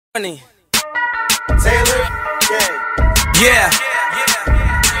Taylor, Yeah.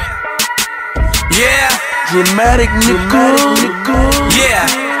 Dramatic nigga. Yeah.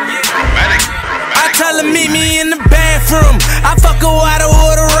 I tell her meet me in the bathroom. I fuck her while the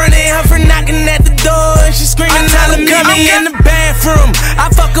water running, her for knocking at the door and she screaming. I tell her meet me in the bathroom.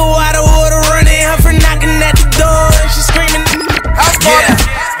 I fuck her while the water running, her for knocking at the door and she screaming. House party.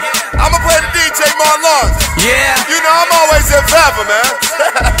 I'ma play the DJ Marlon. Yeah. You know I'm always in favor, man.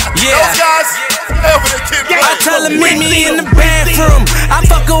 Yeah. Those guys, over the kid. I tell her meet me in the bathroom. I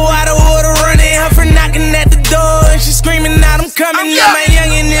fuck her while the water running, her for knocking at the door and she screaming out I'm coming. Now my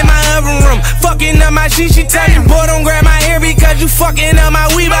youngin' in my oven room, fucking up my shit. She tell me, boy, don't grab my hair because you fucking up my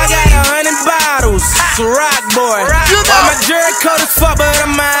weave. I got 100 bottles, it's a rock boy. All my jury coat is fuck, but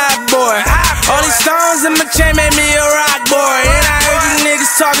I'm a hot boy. All these stones in my chain made me a rock boy. And I heard you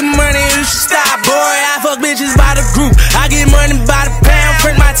niggas talking money, you should stop, boy. I fuck bitches by the group, I get money by the pound.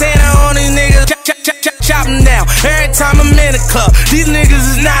 Print my tanner on these niggas, chop them down. Every time I'm in the club, these niggas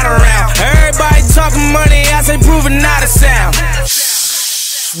is not around. Everybody talking money, I say prove it not a sound.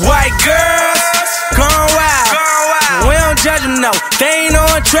 White girls, gone wild. We don't judge them, no, they ain't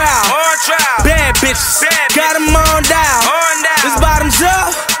on trial. Bad bitches, got them on down. This bottom's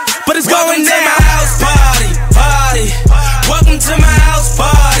up, but it's going down. Welcome to my house party, party. Welcome to my house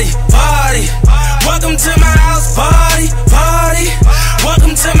party, party. Welcome to my house party, party.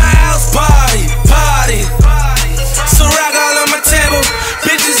 Welcome to my house party, party. So rock all on my table,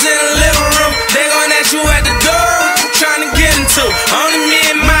 bitches in the living room. They gon' ask you at the door, what you tryna get into? Only me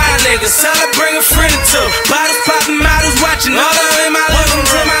and my niggas, tell her bring a friend or two. Bottles popping, models watching, all up in my living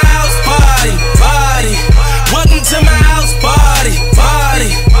room. Welcome to my house party, party. Welcome to my house party, party.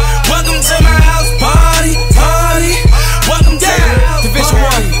 Welcome to my house party, party. Welcome to my house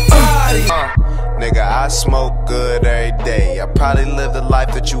party, party. Nigga, I smoke good every day. I probably live the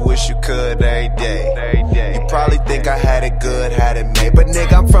life that you wish you could every day. You probably think I had it good, had it made. But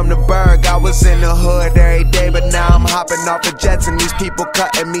nigga, I'm from the burg, I was in the hood every day. But now I'm hopping off the jets and these people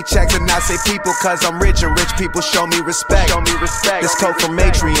cutting me checks. And I say people cause I'm rich and rich people show me respect. This coat from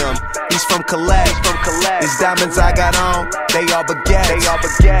Atrium, he's from Collect. These diamonds I got on, they all baguettes.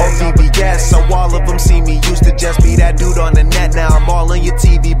 Or VVS, so all of them see me. Used to just be that dude on the net. Now I'm all on your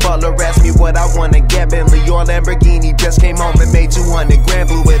TV. Butler asked me what I wanna get. Bentley or Lamborghini, just came home and made 200 grand.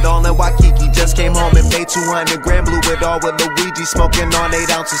 Blew it all in Waikiki, just came home and made 200 grand. Blew it all with Luigi, smoking on 8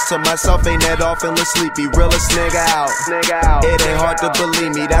 ounces. To myself, ain't that all feeling sleepy. Realest nigga out. It ain't hard to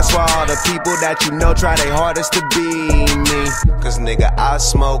believe me. That's why all the people that you know try their hardest to be me. Cause nigga, I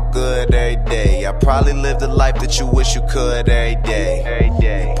smoke good every day. I probably live the life that you wish you could every day.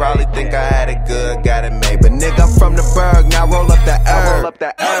 You probably think I had it good, got it made. But nigga, I'm from the burg, now roll up that herb. Welcome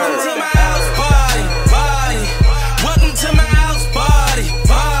to my house party.